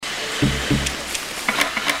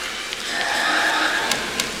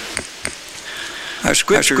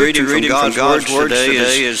Scripture reading from God's Word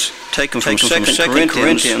today is taken from 2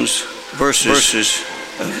 Corinthians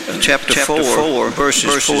chapter 4,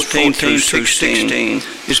 verses 14 through 16.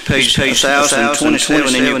 It's page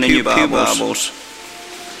 1027 in your pew Bibles.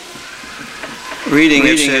 Reading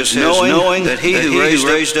it says, knowing that he who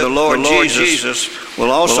raised up the Lord Jesus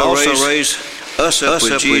will also raise us up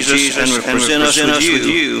with Jesus and represent us with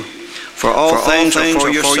you. For all things are for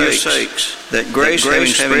your sakes, that grace having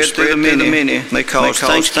spread through the many may cause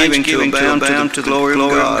thanksgiving to abound to the glory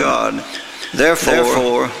of God.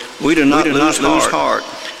 Therefore, we do not lose heart.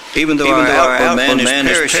 Even though our outward man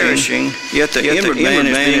is perishing, yet the inward man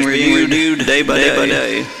is being renewed day by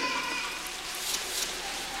day.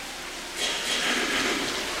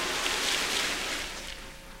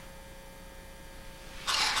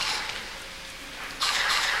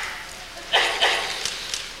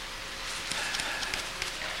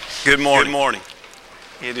 Good morning.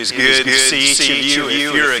 It is good to see each of you.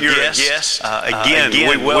 If you're a guest, again,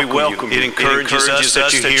 we welcome you. It encourages us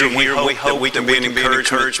that you're here. We hope that we can be an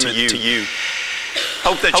encouragement to you.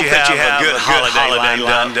 Hope that you have a good holiday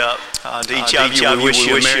lined up. To each of you, we wish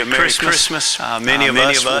you a Merry Christmas. Many of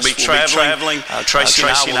us will be traveling. Tracy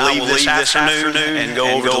and I will leave this afternoon and go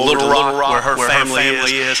over to Little Rock where her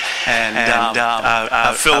family is. And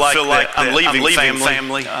I feel like I'm leaving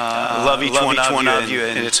family. Love each one of you,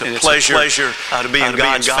 and it's a pleasure to be in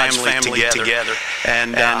God's family together.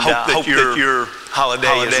 And hope that your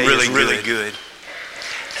holiday is really good.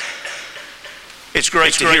 It's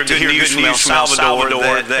great to hear good news from El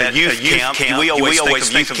Salvador that youth camp. We always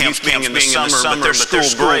think of youth camps being in the summer, but there's school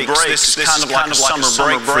breaks. This is kind of like a summer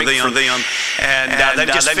break for them. And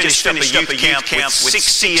they've just finished up a youth camp with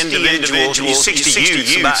 60 individuals, 60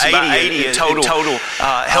 youths, about 80 in total,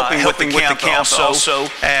 helping with the camp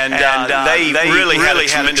also. And they really had a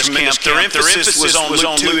tremendous camp. Their emphasis was on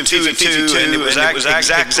Luke 2 and 52, and it was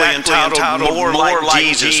exactly entitled More Like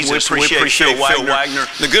Jesus. We appreciate Phil Wagner,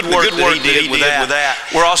 the good work that he did with that.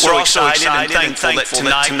 We're also excited and thankful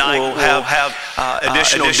that tonight we'll have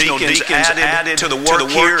additional deacons added to the work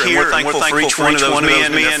here, and we're thankful for each one of those men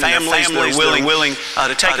and their families that are willing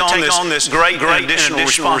to take on this great additional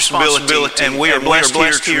responsibility. And we are blessed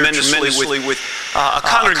here tremendously with a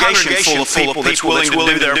congregation full of people that's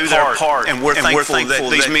willing to do their part, and we're thankful that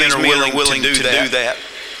these men are willing to do that.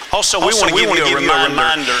 Also, we want to give you a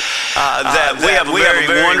reminder that we have a very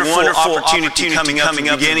wonderful opportunity coming up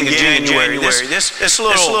beginning of January. This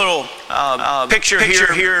little picture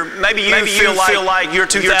here, maybe you feel like your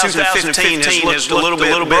 2015 is a little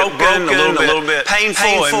bit broken, a little bit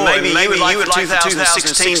painful, and maybe you would like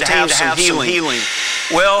 2016 to have some healing.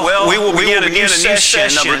 Well, we will begin a new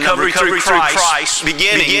session of Recovery Through Christ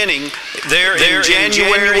beginning there in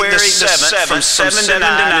January the 7th from 7 to 9,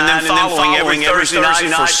 and then following every Thursday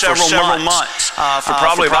night for several months, for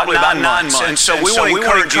probably about 9 months. And so we want to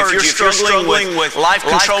encourage you, if you're struggling with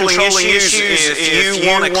life-controlling issues, if you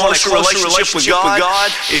want a closer relationship with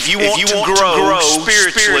God, if you want to grow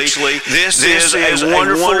spiritually, this is a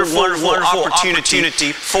wonderful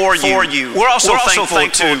opportunity for you. We're also thankful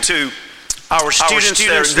to our students,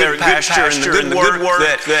 their good pasture, and the good work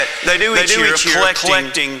that they do each year,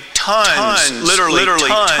 collecting tons, literally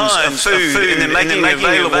tons of food, and then making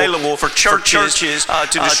it available for churches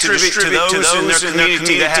to distribute to those in their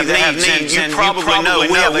community that have needs. You probably know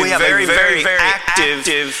we have a very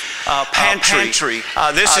active pantry.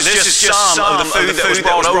 This is just some of the food that was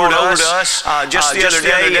brought over to us just the other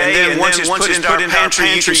day, and then once it's put into our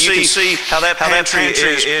pantry, you can see how that pantry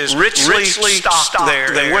is richly stocked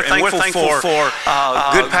there. And we're thankful for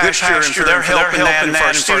Good Pasture and for their help in that, and for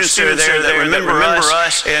our students who are there that remember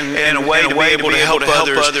us in a way to be able to help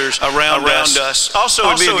others around us. Also,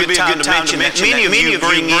 it would be a good time to mention that many of you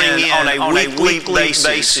bring in on a weekly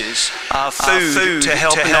basis food to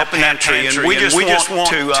help in that pantry, and we just want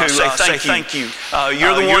to say thank you.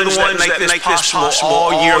 You're the ones that make this possible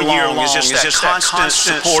all year long. It's just that constant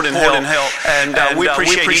support and help. And we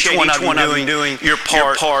appreciate each one of you doing your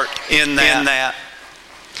part in that.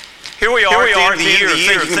 Here we are at the end of the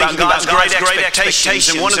year thinking about God's great expectations.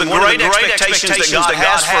 And one of the great expectations that God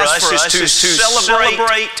has for us is to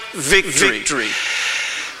celebrate victory.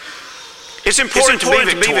 It's important to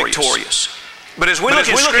be victorious. But as we look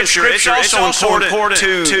at Scripture, it's also important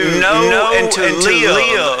to know and to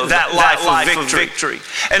live that life of victory.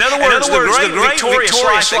 In other words, the great victorious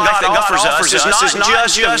life that God offers us is not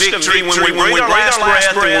just a victory when we breathe our last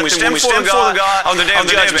breath, and when we stand before God on the day of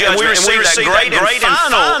judgment, and we receive that great and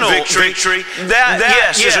final victory. That,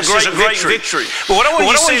 yes, is a great victory. But what I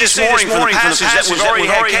want you to see this morning from the passage that we've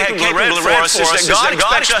already had capable of read for us is that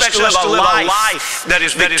God expects us to live a life that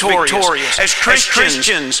is victorious. As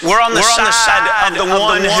Christians, we're on the side of the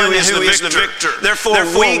one who is the victor. Therefore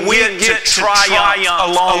we get to triumph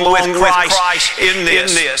along with Christ in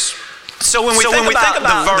this. So when we think about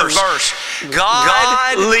the verse,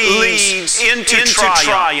 God leads into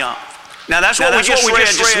triumph. Now that's what we just read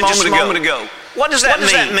just a moment ago. What does that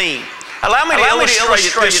mean? Allow me to illustrate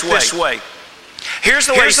it this way. Here's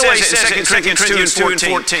the way it says it in 2 Corinthians 2 and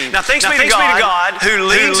 14. Now thanks be to God who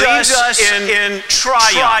leads us in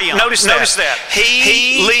triumph. Notice that.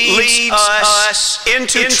 He leads us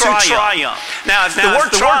into triumph. Now if the word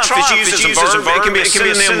triumph is used as a verb, it can be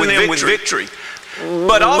a synonym with victory.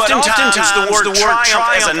 But oftentimes the word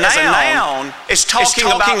triumph as a noun is talking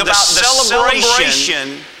about the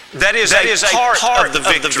celebration that is a part of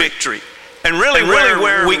the victory. And really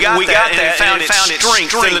where we got that and found its strength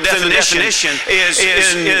in the definition is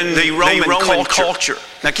in the Roman culture.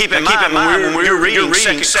 Now keep in mind when you're reading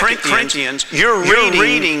 2 Corinthians, you're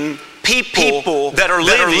reading people that are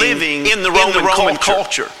living in the Roman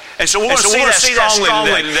culture. And so we'll see that strongly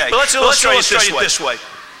today. But let's illustrate it this way.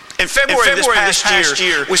 In February of this past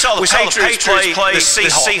year, we saw the Patriots play the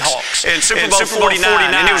Seahawks in Super Bowl 49.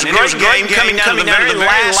 And it was a great game coming down to the very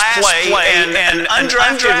last play. And an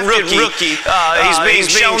undrafted rookie, he's being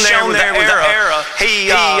shown there with the arrow.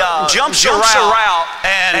 He jumps a route,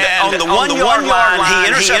 and on the 1 yard line,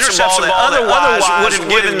 he intercepts the ball that otherwise would have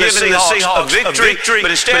given the Seahawks a victory.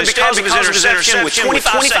 But instead, because of his interception, with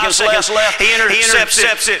 25 seconds left, he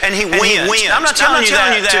intercepts it and he wins. I'm not telling you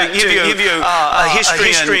that to give you a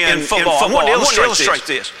history in football. I want to illustrate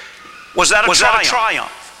this. Was that a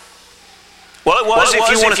triumph? Well, it was if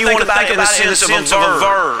you want to think about it in the sense of a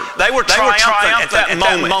verb. They were triumphant at that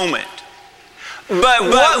moment. But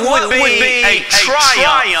what would be a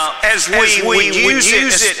triumph as we would use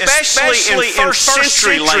it, especially in first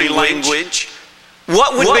century language,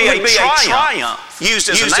 what would be a triumph used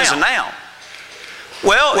as a noun?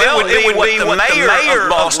 Well, it would be what the mayor of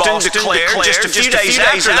Boston declared just a few days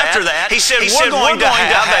after that. He said, we're going to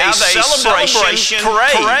have a celebration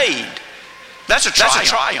parade. That's a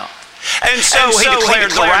triumph. And so he declared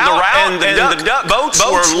the route, and the duck boats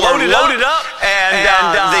were loaded up, and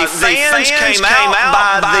the fans came out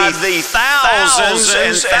by the thousands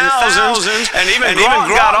and thousands, and even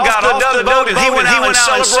Gronk got off the duck boat, and he went out and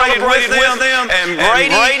celebrated with them, and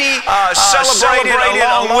Brady celebrated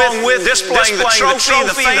along with displaying the trophy.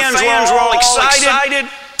 The fans were all excited.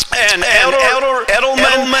 And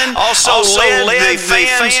Edelman also led the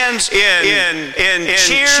fans in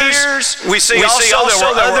cheers. We see also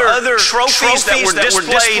there were other trophies that were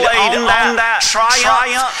displayed on that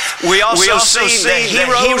triumph. We also see the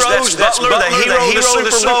heroes, Butler, the hero of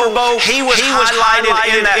the Super Bowl. He was highlighted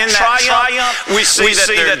in that triumph. We see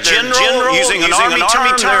that the general, using an army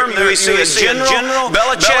term, we see a general.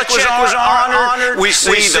 Belichick was honored. We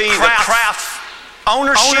see the Kraft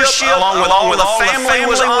ownership, along with the family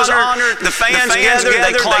was honored. The fans gathered,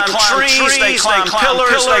 they climbed trees, they climbed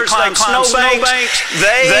pillars, they climbed snowbanks.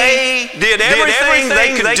 They did everything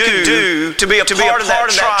they could do to be a part of that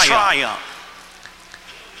triumph.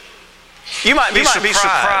 You might be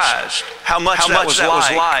surprised how much that was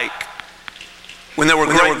like when there were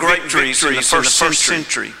great victories in the first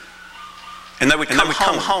century. And they would come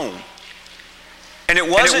home. And it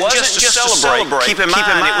wasn't just to celebrate. Keep in mind,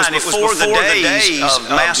 it was before the days of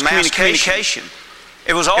mass communication.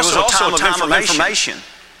 It was also a time of information.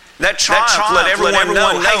 That triumph let everyone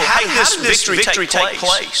know, hey, how did this victory take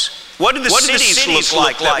place? What did the cities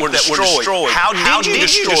look like that were destroyed? How did you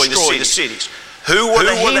destroy the cities? Who were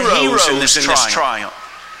the heroes in this triumph?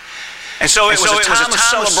 And so it was a time of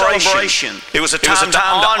celebration. It was a time to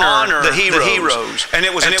honor the heroes. And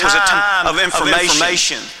it was a time of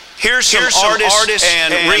information. Here's some artists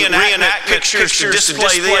and reenact pictures to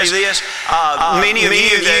display this. Many of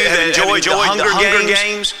you that enjoyed the Hunger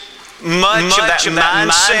Games, much of that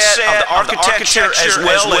mindset of the architecture as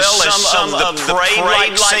well as some of the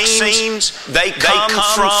parade-like scenes, they come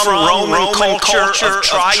from Roman culture of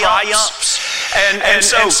triumphs. And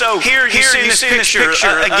so here you see in this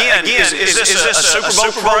picture, again, is this a Super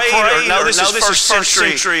Bowl parade? Or no, this is first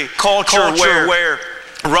century culture where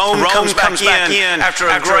Rome comes back in after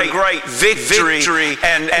a great victory,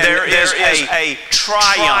 and there is a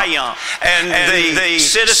triumph, and the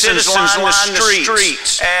citizens line the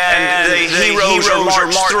streets, and the heroes are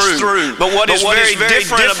marched through. But what is very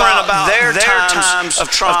different about their times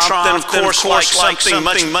of triumph than, of course, like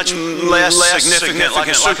something much less significant like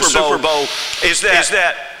a Super Bowl is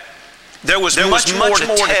that there was much more to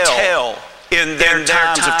tell in their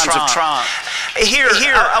times of triumph. Here,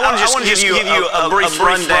 I want to just give you a brief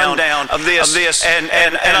rundown of this. And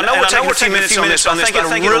I know we're taking a few minutes on this, but I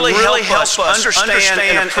think it'll really help us understand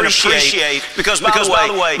and appreciate. Because by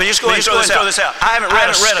the way, let me just go ahead and throw this out. I haven't read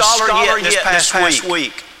a scholar yet this past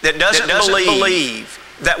week that doesn't believe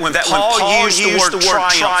that when Paul used the word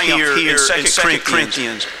triumph here in 2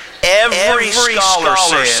 Corinthians, every scholar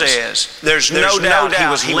says there's no doubt he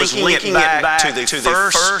was linking it back to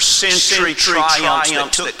the first century triumphs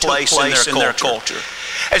that took place in their culture.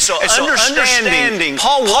 And so understanding,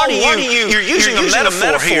 Paul, you're using a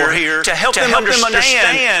metaphor here to help them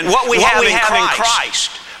understand what we have in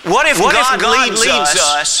Christ. What if God leads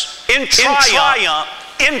us in triumph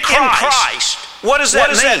in Christ? What does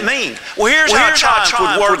that mean? Well, here's how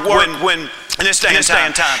triumph would work when in this day and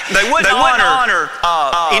time. They wouldn't honor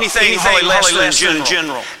anything Holy Leslie in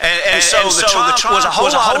general. And so the triumph was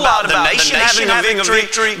a whole lot about the nation having a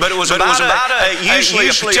victory, but it was about usually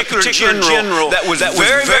a particular general that was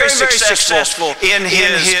very, very successful in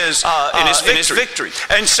his victory.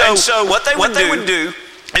 And so what they would do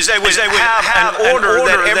is they would have an order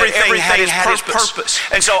that everything had its purpose.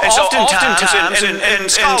 And so oftentimes, and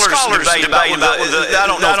scholars debate about I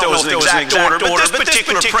don't know if there was an exact order, but this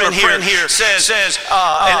particular print here says,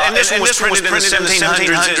 and this one was printed in the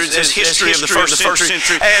 1700s as history of the first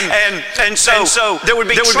century, and so there would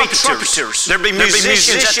be trumpeters, there would be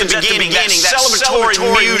musicians at the beginning, that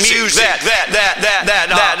celebratory music, that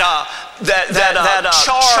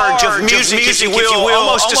charge of music, if you will,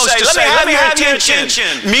 almost to say, let me have your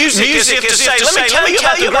attention. Music is if to say, let me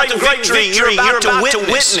tell you about the great victory you're about to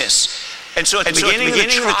witness. And so at the beginning of the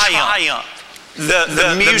triumph,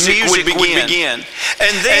 the music would begin.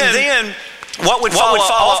 And then what would follow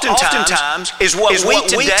oftentimes is what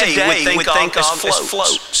we today would think of as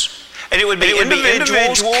floats. And it would be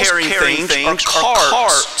individuals carrying things,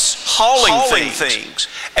 carts hauling things.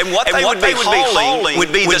 And what they would be hauling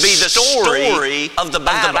would be the story of the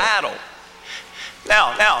battle.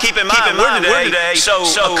 Now, keep in mind, we're today so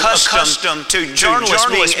accustomed to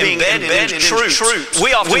journalists being embedded in truth.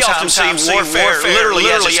 We often see warfare literally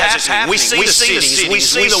as it's happening. We see the cities, we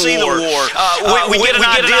see the war. We get an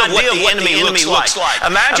idea of what the enemy looks like.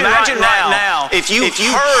 Imagine right now if you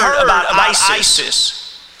heard about ISIS,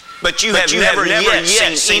 but you have never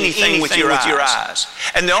yet seen anything with your eyes.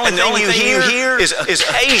 And the only thing you hear is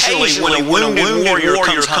occasionally when a wounded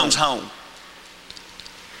warrior comes home.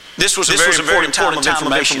 This was a very important time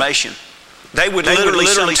of information. They would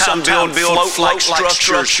literally sometimes build float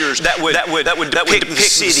structures that would depict the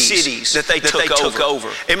cities that they took over.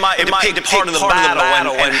 It might depict part of the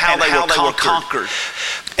battle and how they were conquered.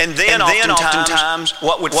 And then oftentimes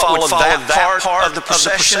what would follow that part of the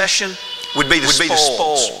procession would be the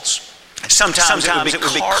spoils. Sometimes it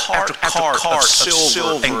would be cart after cart of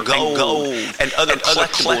silver and gold and other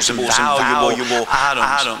collectibles and valuable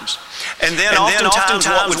items. And then oftentimes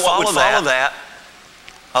what would follow that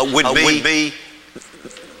would be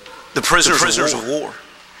the prisoners of war.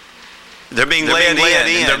 They're being led in,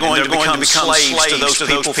 and they're going to become slaves to those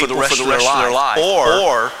people for the rest of their life.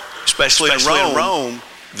 Or, especially in Rome,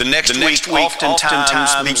 the next week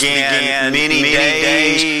oftentimes began many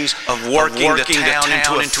days of working the town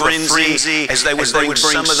into a frenzy as they would bring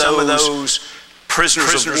some of those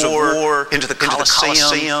prisoners of war into the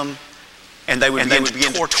Colosseum, and they would begin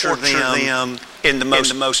to torture them in the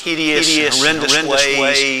most hideous, horrendous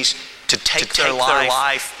ways to take their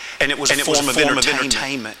life. And it was a form of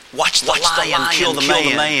entertainment. Watch the lion kill the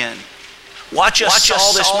man. Watch us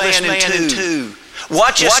saw this man in two.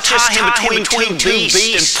 Watch us tie him between two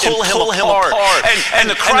beasts and pull him apart. And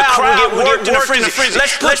the crowd would get worked in a frenzy.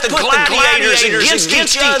 Let's put the gladiators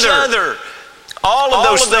against each other. All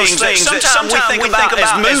of those things that sometimes we think about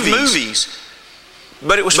as movies.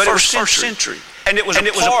 But it was first century. And it was a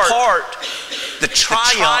part, the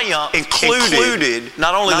triumph included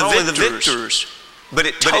not only the victors, but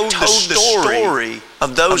it told the story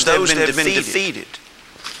of those that had been defeated.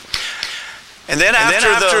 And then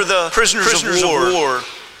after the prisoners of war,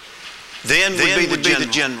 then would be the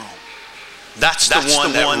general. That's the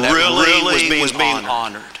one that really was being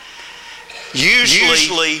honored.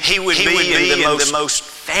 Usually he would be in the most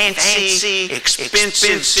fancy,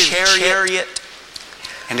 expensive chariot,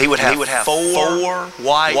 and he would have four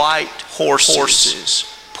white horses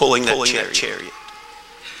pulling that chariot.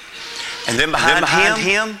 And then behind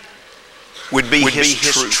him would be his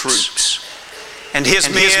troops. And his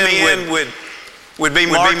men would be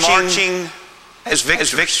marching as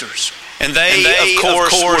victors. And they of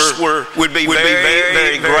course, would be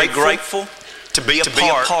very, very grateful to be a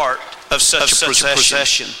part of such a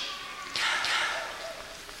procession.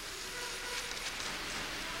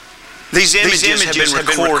 These images have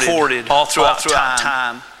been recorded all throughout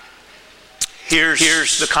time.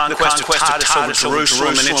 Here's the conquest of Titus over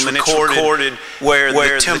Jerusalem, and it's recorded where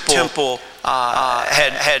the temple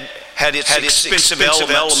had its expensive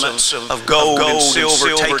elements of gold and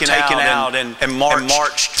silver taken out and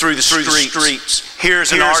marched through the streets.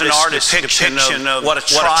 Here's an artist's depiction of what a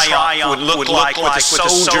triumph would look like with the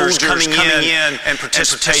soldiers coming in and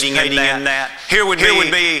participating in that. Here would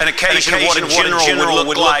be an occasion of what a general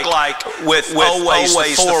would look like with always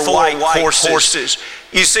the 4 white horses.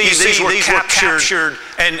 You see, these were captured,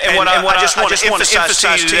 and what I just want to emphasize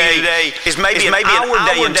to you today is maybe in our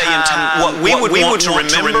day and time, what we would want to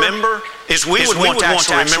remember is we would want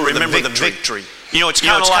to remember the victory. You know, it's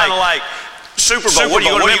kind of like Super Bowl. What are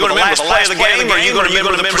you going to remember? The last play of the game, or are you going to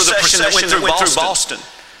remember the procession that went through Boston?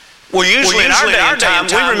 Well, usually in our day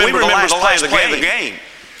and time, we remember the last play of the game.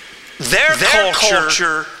 Their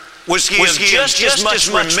culture was just as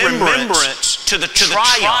much remembrance to the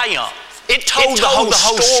triumph. It told the whole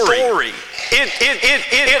story. It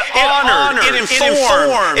honored, it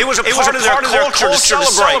informed. It was a part of their culture to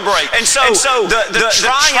celebrate. And so the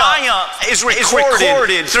triumph is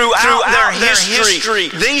recorded throughout their history.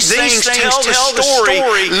 These things tell the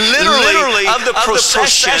story literally of the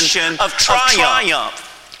procession of triumph.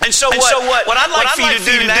 And so what I'd like for you to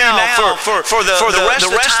do now for the rest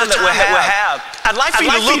of the time that we have, I'd like for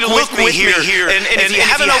you to look with me here. And if you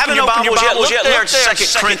haven't opened your Bibles yet, look there at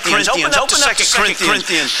 2 Corinthians. Open up to 2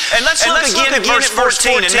 Corinthians. And let's look again at verse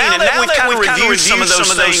 14. And now that we've kind of reviewed some of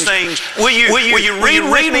those things, will you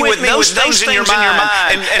read me with those things in your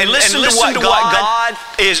mind and listen to what God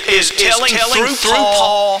is telling through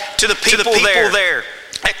Paul to the people there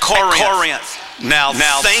at Corinth. Now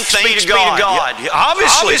thanks be to God.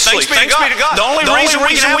 Obviously, thanks be to God. The only reason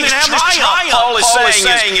we can have this triumph, Paul is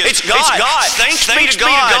saying, is it's God. Thanks be to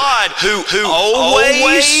God who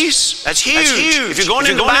always, that's huge. If you're going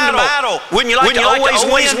into battle, wouldn't you like to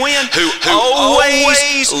always win? Who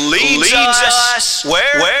always leads us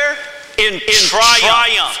where? In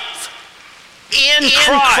triumph. In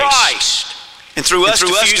Christ. And through us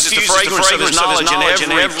diffuses the fragrance of His knowledge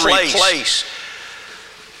in every place.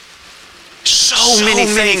 So many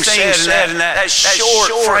things said in that short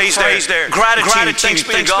phrase there. Gratitude, thanks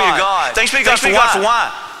be to God. Thanks be to God for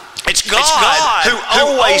why? It's God who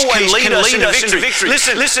always can lead us into victory.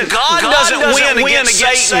 Listen, God doesn't win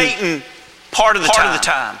against Satan part of the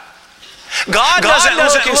time. God doesn't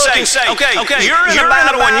look and say, okay, you're in a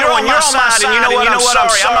battle and you're on my side, and you know what, I'm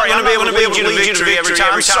sorry, I'm not going to be able to lead you to victory every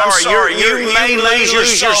time. I'm sorry, you may lose your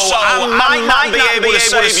soul. I might not be able to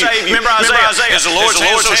save you. Remember Isaiah, is the Lord's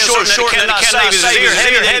hand so short that he cannot save his ear,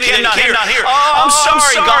 heavy that he cannot hear. Oh, I'm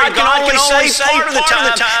sorry, God can only save part of the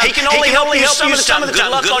time. He can only help you some of the time. Good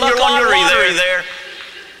luck on your lottery there.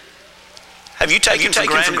 Have you taken for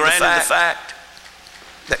granted the fact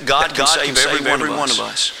that God can save every one of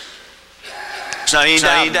us? There's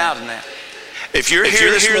not any doubt in that. If you're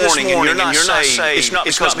here this morning and you're not saved,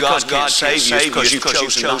 it's not because God can't save you, it's because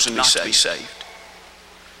you've chosen not to be saved.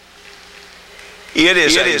 It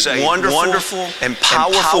is a wonderful and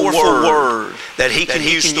powerful word that He can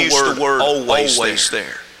use the word always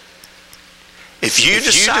there. If you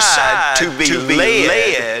decide to be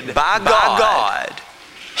led by God,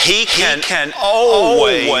 He can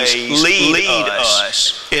always lead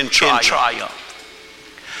us in triumph.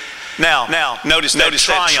 Now, notice that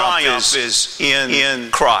triumph is in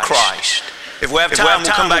Christ. If we have time,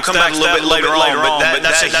 we'll come back to that a little bit later on, but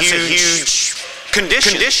that's a huge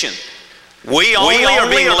condition. We only are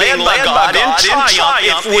being led by God in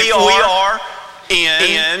triumph if we are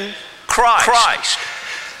in Christ.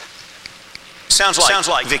 Sounds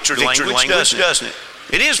like victory language, doesn't it?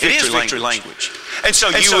 It is victory language. And so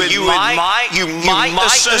you might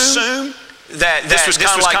assume that this was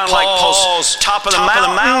kind of like Paul's top of the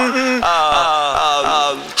mountain,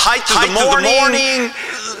 height of the morning.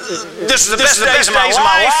 This is the best days of my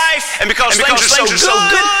life, and because things are so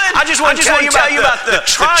good, I just want to tell you about the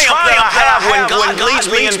triumph that I have when God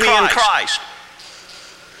leads me in Christ.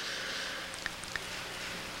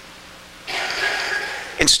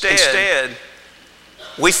 Instead,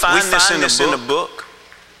 we find this in a book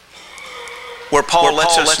where Paul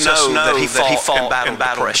lets us know that he fought and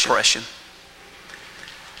battled depression.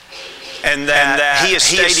 And that he is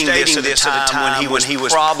stating this at a time when he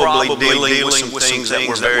was probably dealing with some things that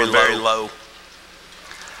were very, very low.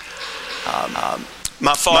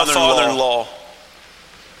 My father-in-law,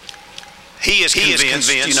 he is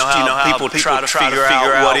convinced. You know how people try to figure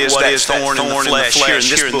out what is that thorn in the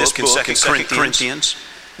flesh here in this book in 2 Corinthians.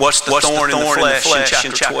 What's the thorn in the flesh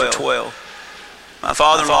in chapter 12? My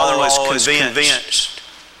father-in-law is convinced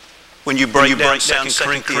when you break down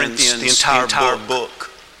 2 Corinthians, the entire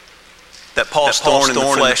book, that Paul's thorn in the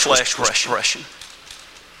flesh was depression.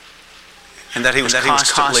 And that he was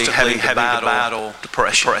constantly having to battle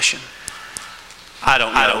depression. I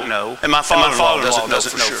don't know. And my father-in-law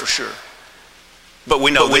doesn't know for sure. But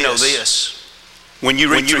we know this. When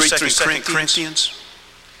you read through 2 Corinthians,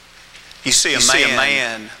 you see a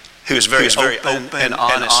man who is very open and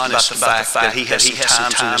honest about the fact that he has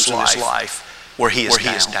some times in his life where he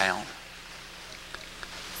is down.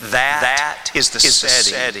 That is the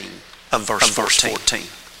setting of verse 14.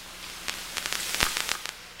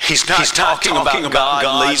 He's not talking about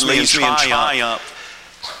God leads me in triumph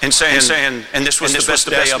and saying, and this was the best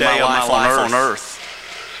day of my life on earth.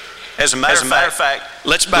 As a matter of fact,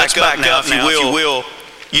 let's back up now, if you will.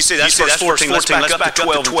 You see, that's verse 14. Let's back up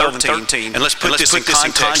to 12 and 13. And let's put this in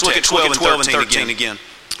context. Look at 12 and 13 again.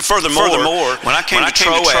 Furthermore, when I came to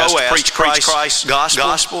Troas to preach Christ's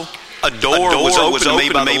gospel, a door was opened to me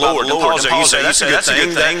by the Lord. Pause there. You say, that's a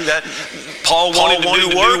good thing. That Paul wanted to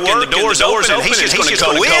do work, and the door's open, and he's just going to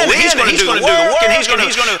go in, and he's going to do the work, and he's going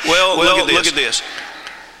to... Well, look at this.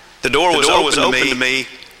 The door was open to me.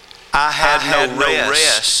 I had no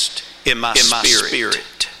rest in my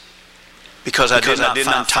spirit. Because I did not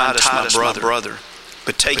find Titus my brother.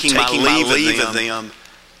 But taking my leave of them,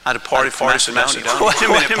 I departed from Macedonia. Wait a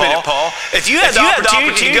minute, Paul. If you had the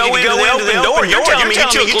opportunity to go into the open door, you're telling me you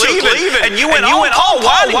took leave, and you went, Paul,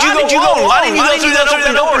 why did you go? Why didn't you go through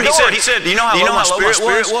that open door? He said, do you know how low my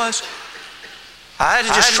spirit was? I had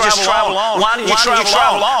to just travel on. Why did you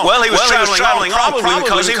travel on? Well, he was traveling on probably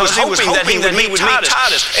because he was hoping that he would meet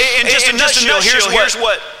Titus. And just in a nutshell, here's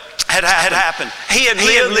what had happened. He had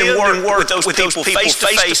lived and worked with those people face to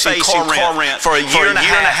face in Corinth for a year and a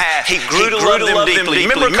half. He grew to love them deeply.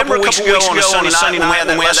 Remember a couple of weeks ago on a Sunday night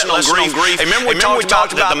when we had that lesson on grief? Remember we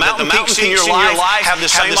talked about that the mountain peaks in your life have the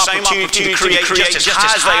same opportunity to create just as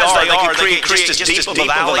high as they are. They can create just as deep of a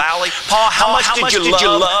valley. Paul, how much did you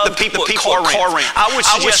love the people at Corinth? I would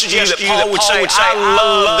suggest to you that Paul would say, I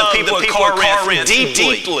love the people at Corinth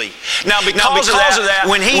deeply. Now because of that,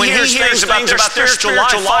 when he hears things about their spiritual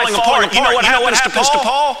life falling apart, you know what happens to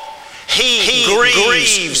Paul? He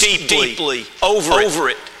grieves deeply over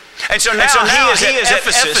it. And so now he is at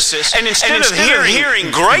Ephesus, and instead of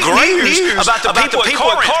hearing great news about the people at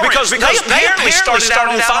Corinth, because they apparently started out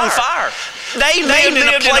on fire. They lived in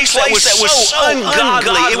a place that was so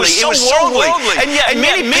ungodly, it was so worldly, and yet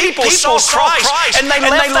many people saw Christ, and they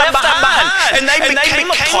left that behind, and they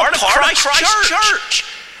became a part of Christ's church.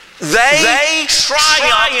 They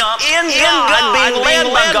triumph in God, being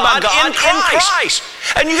led by God in Christ.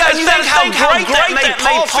 And you guys think how great that made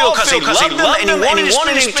Paul feel, because he loved them and he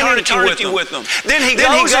wanted to spend eternity with them. Then he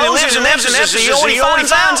goes and lives in Ephesus, and you know what he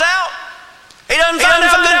finds out? He doesn't find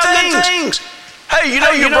out good things. Hey, you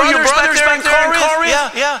know your brothers back there in Corinth?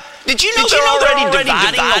 Yeah. Did you know they're already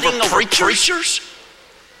dividing over preachers?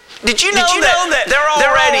 Did you know that they're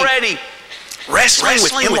already wrestling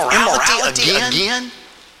with immorality again?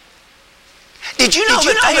 Did you know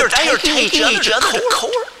that they are taking each other to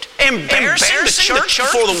court? Embarrassing the church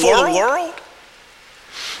before the world?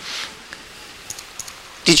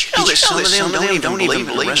 Did you know that some of them don't even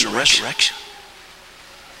believe in the resurrection?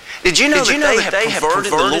 Did you know that they have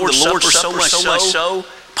perverted the Lord's Supper so much so?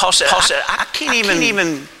 Paul said, I can't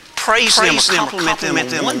even praise them or compliment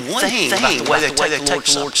them on one thing about the way they take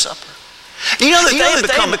the Lord's Supper. Do you know that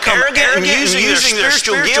they have become arrogant and using their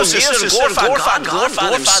spiritual gifts instead of glorify God, glorify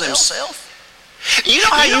themselves? You know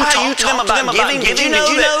how you talk to them about giving? Did you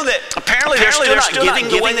know that apparently they're still not giving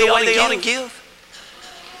the way they ought to give?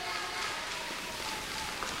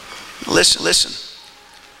 Listen.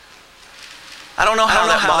 I don't know how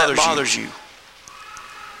that bothers you.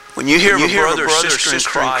 When you hear of a brother or sister in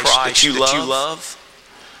Christ that you love,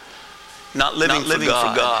 not living for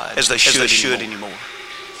God as they should anymore.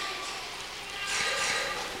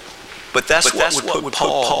 But that's what would put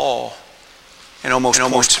Paul in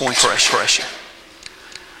almost point depression.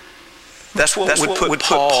 That's what would put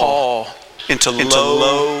Paul into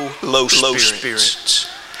low spirits.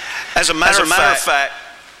 As a matter of fact,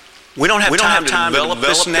 we don't have time to develop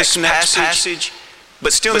this next passage,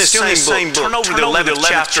 but still in this same book, turn over to the 11th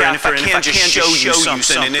chapter, and if I can just show you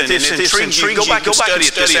something, and if it's intriguing you, go back and study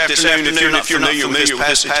it this afternoon if you're not familiar with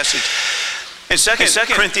this passage. In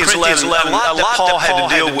 2 Corinthians 11, a lot that Paul had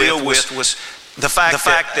to deal with was the fact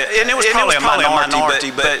that, and it was probably a minority,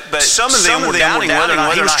 but some of them were doubting whether or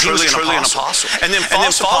not he was truly an apostle. And then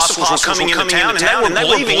false apostles were coming into town, and they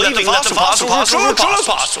were believing that the false apostles were true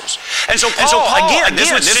apostles. And so Paul, again, this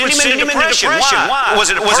would send him into depression. Why? Was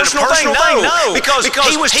it a personal thing? No. Because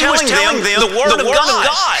he was telling them the Word of God.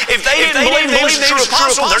 If they didn't believe he was a true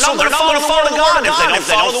apostle, they're not going to follow the Word of God. If they don't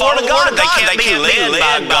follow the Word of God, they can't be led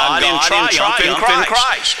by God in triumph in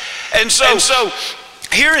Christ. And so,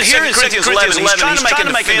 here in 2 Corinthians 11, he's trying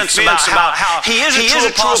to make a defense about how he is a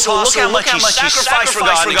true apostle. Look how much he sacrificed for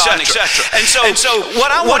God, etc. And so,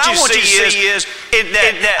 what I want you to see is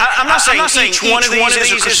that I'm not saying each one of these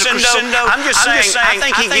is a crescendo. I'm just saying I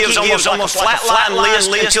think he gives almost like a flat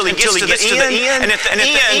list until he gets to the end. And at the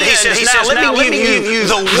end, he says, now let me give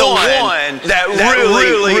you the one that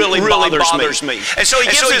really bothers me. And so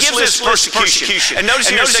he gives this list of persecution. And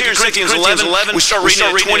notice here in 2 Corinthians 11, we start reading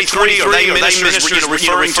at 23, or they ministers,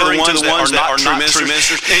 referring to the ones that are not true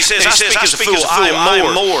ministers. And he says, I speak as a fool, I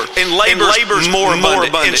am more. In labors, more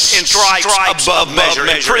abundant. In stripes, above measure.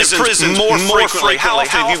 In prisons, more frequently. How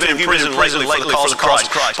often have you been in prison lately for the cause of Christ?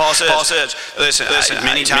 Paul says, listen,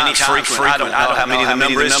 many times, frequently. I don't know how many the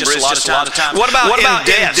number is, just a lot of times. What about in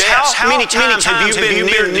death? How many times have you been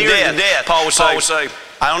near death? Paul would say,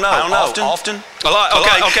 I don't know. Often? A lot.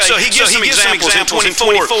 Okay. So he gives some examples in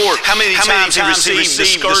 24. How many times he received the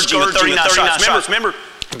scourging of 39 stripes? Remember,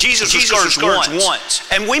 Jesus was scourged once.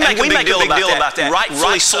 And we make a big deal about that.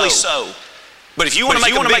 Rightfully so. But if you want to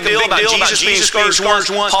make a big deal about Jesus being scourged once,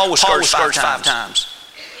 Paul was scourged 5 times.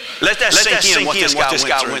 Let that sink in what this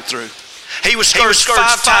guy went through. He was scourged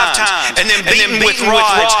 5 times, and then beaten with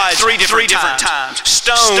rods 3 different times.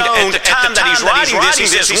 Stoned at the time that he's writing this, he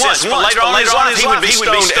says once. But later on in his life, he would be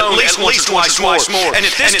stoned at least once or twice more. And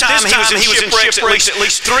at this time, he was in shipwrecks at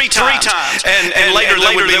least 3 times. And later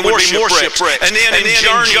there would be more shipwrecks. And then in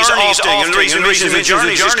journeys often. And the reason he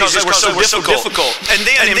journeys is because they were so difficult. And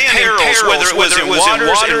then in perils, whether it was in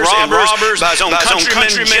waters and robbers, by his own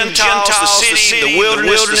countrymen, Gentiles, the city, the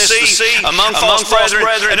wilderness, the sea, among false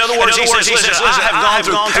brethren. In other words, he says, I have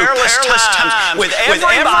gone through perilous times with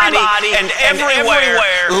everybody and everywhere,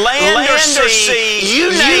 land or sea,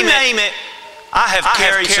 you name it. I have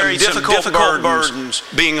carried some difficult burdens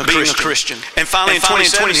being a Christian. And finally in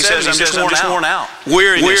 2020 he says, I'm just worn out.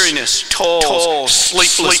 Weariness, toil,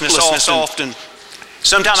 sleeplessness often.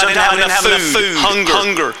 Sometimes I didn't have enough food,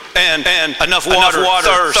 hunger, and enough water,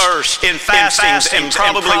 thirst, in fastings, and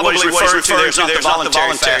probably what he's referring to there is not the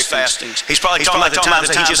voluntary fastings. He's probably talking about the times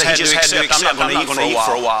that he just had to accept, I'm not going to eat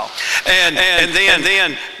for a while. And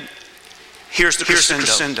then, here's the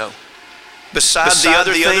crescendo. Besides the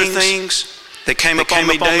other things that came upon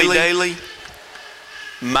me daily,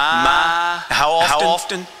 how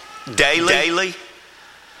often? Daily.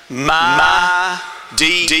 My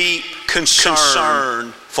deep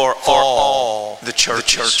concern for all the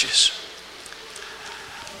churches.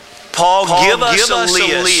 Paul, give us a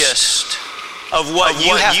list of what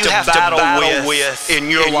you have to battle with in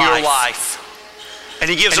your life. And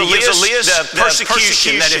he gives a list of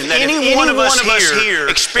persecution that if any one of us here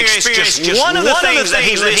experienced just one of the things that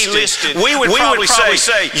he listed, we would probably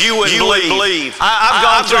say, you wouldn't believe. I've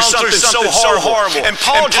gone through something so horrible. And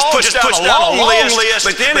Paul just puts down a long list,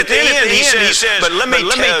 but then at the end he says, but let me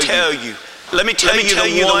tell you. Let me tell you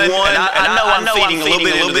the one, and I know I'm feeding a little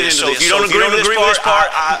bit into this, so if you don't agree with this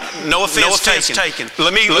part, no offense taken.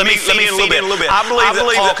 Let me feed in a little bit. I believe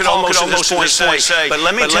that Paul could almost at this point say, but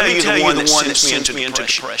let me tell you the one that sends me into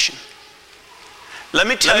depression. Let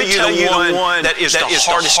me tell you the one that is the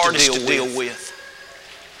hardest to deal with.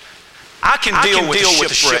 I can deal with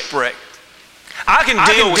the shipwreck. I can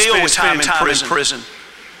deal with time in prison.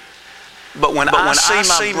 But when I see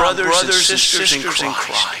my brothers and sisters in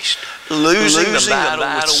Christ losing the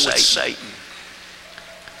battle with Satan,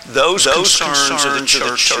 those concerns of the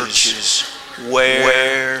churches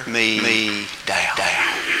wear me down.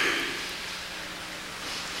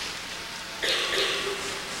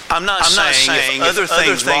 I'm not saying if other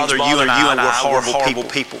things bother you and I, we're horrible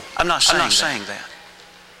people. I'm not saying that.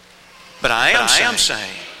 But I am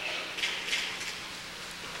saying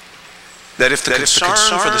that if the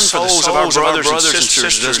concern for the souls of our brothers and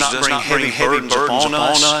sisters does not bring heavy burdens upon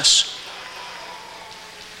us,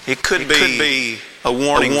 it could be a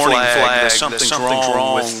warning flag that something's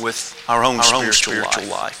wrong with our own spiritual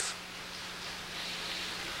life.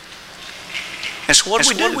 And so what do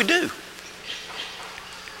we do?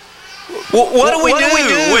 What do we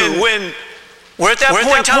do when we're at that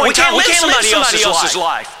point in time we can't live somebody else's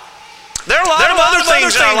life? There are a lot of other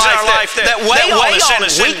things in our life that weigh on us,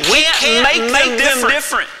 and we can't make them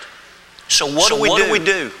different. So what do we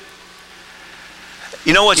do?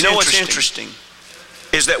 You know what's interesting?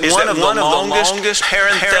 is that one of the longest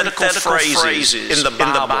parenthetical phrases in the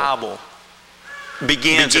Bible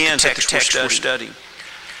begins at the text we're studying.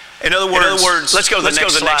 In other words, let's go to the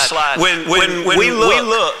next slide. When we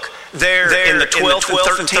look there in the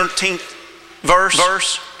 12th and 13th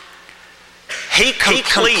verse, he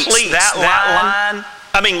completes that line.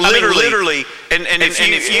 I mean, literally. And if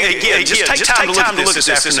you just take time to look at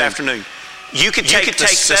this this afternoon. You could take the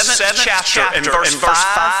 7th chapter and verse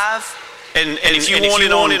 5. And if you want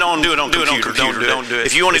it on, do it on computer. Don't do it.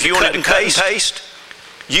 If you want to cut and paste,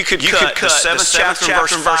 you could cut the 7th chapter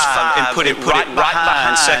and verse 5 and put it right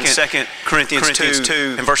behind 2 Corinthians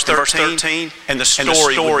 2 and verse 13, and the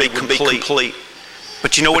story would be complete.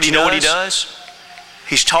 But you know what he does?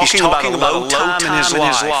 He's talking about a low time in his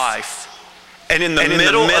life. And in the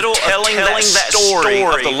middle of telling that story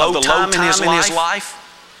of the low time in his life,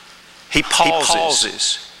 he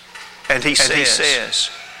pauses and he says,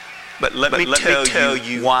 but let me tell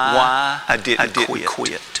you why I didn't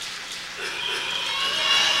quit.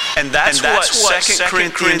 And that's what 2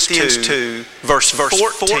 Corinthians 2, verse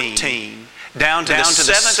 14, down to the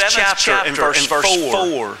 7th chapter and verse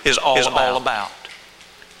 4 is all about.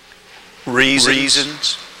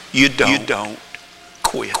 Reasons you don't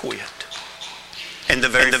quit. And the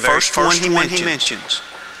very first one he mentions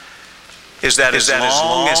is that as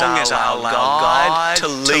long as I allow God to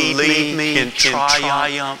lead me in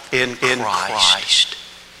triumph in Christ,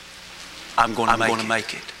 I'm going to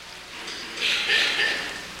make it.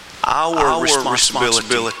 Our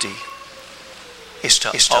responsibility is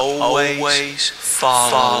to always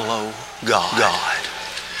follow God.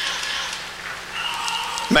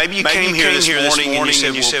 Maybe you came here this morning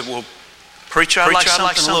and you said, well, preacher, I'd like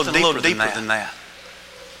something a little deeper than that.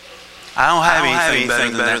 I don't have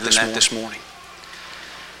anything better than that this morning.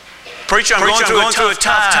 Preacher, I'm going through a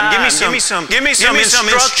tough time. Give me some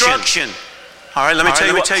instruction. All right, let me tell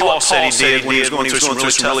you what Paul said he did when he was going through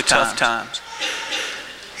some really tough times.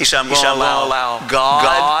 He said, I'm going to allow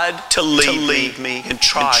God to lead me in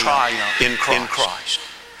triumph in Christ.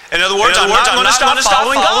 In other words, I'm not going to stop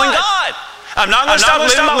following God. I'm not going to stop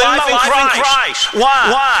living my life in Christ.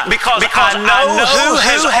 Why? Because I know who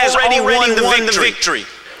has already won the victory.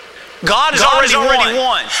 God has already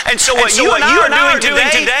won. And so what you and I are doing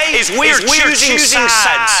today is we're choosing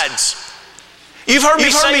sides. You've heard me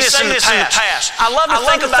say this in the past. I love to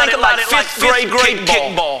think about it like fifth grade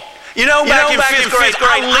kickball. You know, back in fifth grade,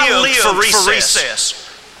 I lived for recess.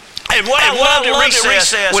 And what I loved at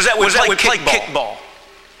recess was that we played kickball.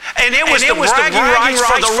 And it was the bragging rights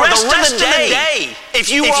for the rest of the day if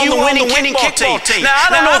you were on the winning kickball team. Now, I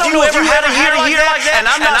don't know if you ever had a year like that, and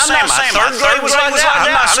I'm not saying my third grade was like that,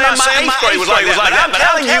 I'm not saying my eighth grade was like that, but I'm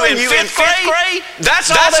telling you, in fifth grade,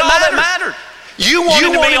 that's all that mattered. You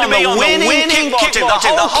wanted to be on the winning kickball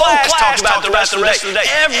team. The whole class talked about the rest of the day.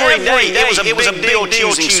 Every day, it was a big deal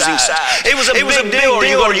choosing sides. It was a big deal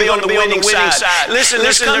you're going to be on the winning side. Listen,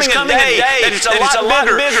 there's coming a day that it's a lot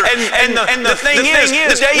bigger. And the thing is,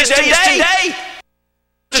 the day is today.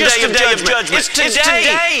 Just the day of judgment. It's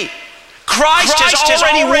today. Christ has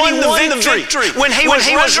already won the victory. When he was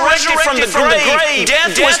resurrected from the grave,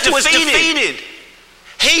 death was defeated.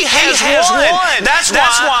 He has won. That's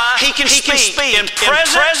why he can speak in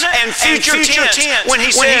present and future tense when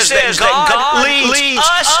he says that God leads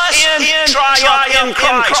us in triumph in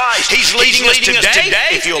Christ. He's leading us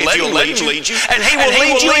today if you'll let him lead you. And he will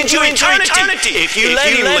lead you into eternity if you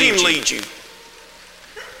let him lead you.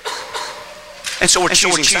 And so we're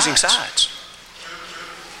choosing sides.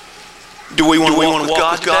 Do we want to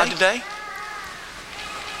walk with God today?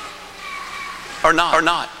 Or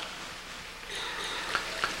not?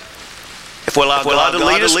 If we allow God to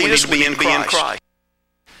lead us, we need to be in Christ.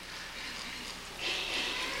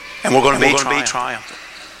 And we're going to be triumphant.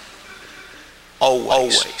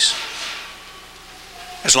 Always.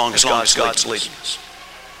 As long as God's leading us.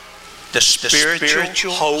 The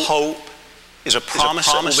spiritual hope is a promise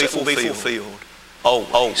that will be fulfilled.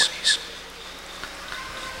 Always.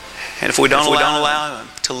 And if we don't allow Him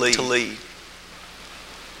to lead,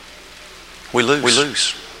 we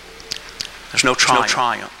lose. There's no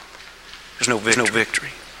triumph. There's no victory.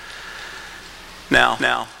 Now,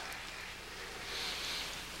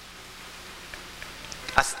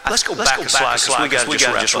 let's go back a slide because we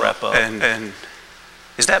got to just wrap up. And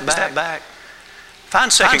is that back? Find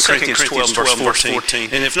 2 Corinthians 12, verse 14.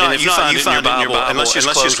 And if not, you find it in your Bible. And let's just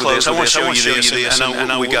close. I want to show you this. I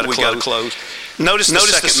know we got to close. Notice the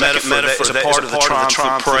second metaphor is a part of the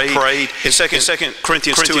triumph parade. In 2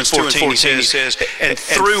 Corinthians 2 and 14, he says, and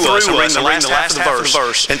through us, I read the last half of the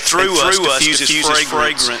verse, and through us diffuses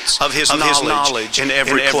fragrance of His knowledge in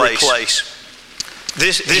every place.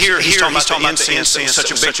 Here he's talking about the incense,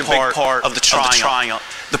 such a big part of the triumph.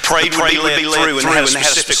 The parade would be led through, and they had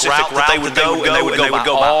a specific route that they would go, and they would go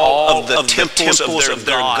by all of the temples of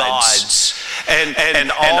their gods.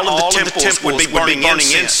 And all of the temples would be burning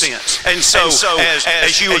incense. And so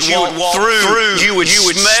as you would walk through, you would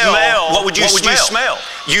smell. What would you smell?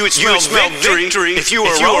 You would smell victory if you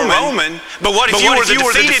were a Roman. But what if you were the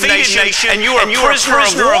defeated nation and you were a prisoner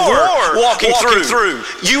of war walking through?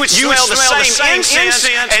 You would smell the same incense,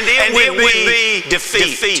 and it would be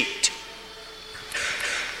defeat.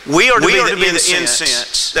 We are to be the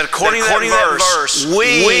incense that according to that verse,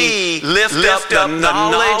 we lift up the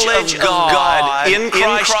knowledge of God in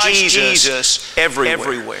Christ Jesus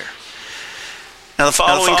everywhere. Now the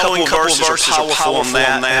following couple of verses are powerful on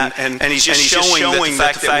that, and he's just showing the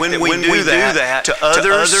fact that when we do that to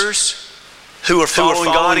others who are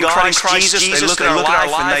following God in Christ Jesus, they look at our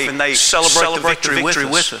life and they celebrate the victory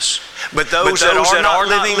with us. But those that are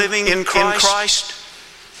not living in Christ,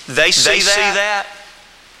 they see that,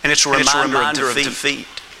 and it's a reminder of defeat.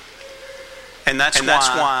 And that's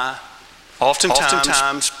why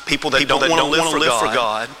oftentimes people that don't want to live for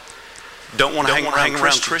God don't want to hang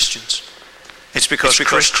around Christians. It's because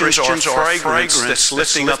Christians are a fragrance that's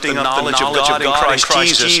lifting up the knowledge of God in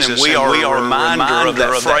Christ Jesus, and we are a reminder of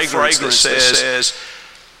that fragrance that says,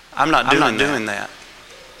 I'm not doing that.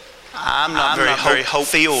 I'm not very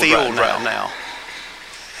hope-filled right now.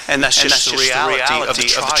 And that's just the reality of the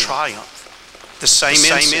triumph. The same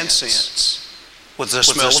incense was the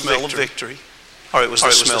smell of victory, or it was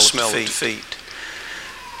the smell of defeat.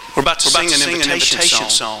 We're about to sing an invitation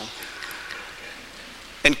song.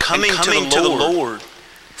 And coming to the Lord,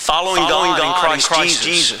 following God in Christ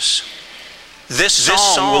Jesus. This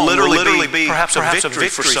song will literally be perhaps a victory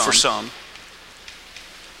for some.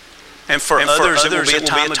 And for others, it will be a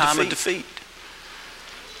time of defeat.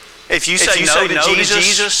 If you say no to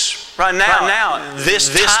Jesus right now, this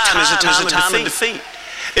time is a time of defeat.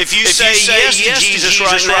 If you say yes to Jesus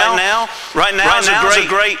right now is a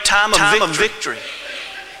great time of victory.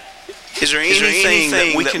 Is there anything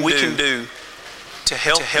that we can do to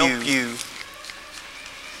help you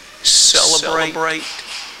celebrate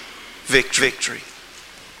victory?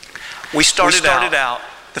 We started out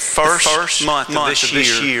the first month of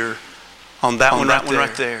this year on that one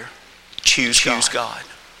right there. Choose God.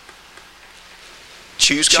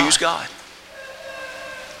 Choose God.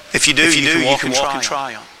 If you do, you can walk in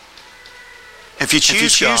triumph. If you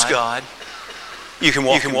choose God, you can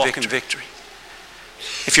walk in victory.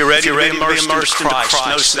 If you're ready to be immersed into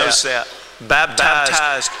Christ, notice that.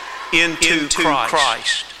 Baptized into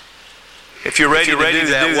Christ. If you're ready to do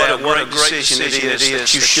that, what a great decision it is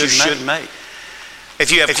that you should make.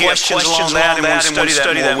 If you have questions along that and want to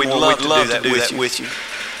study that, we'd love to do that with you.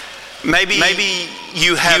 Maybe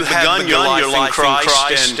you have begun your life in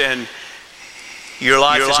Christ and your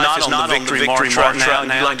life is not on the victory march right now.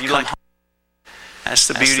 You'd like to come home. That's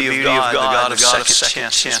the beauty of God, the God of second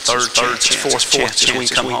chances, third chances, fourth chances when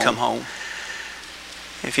we come home.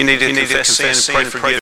 If you need to confess sin and pray for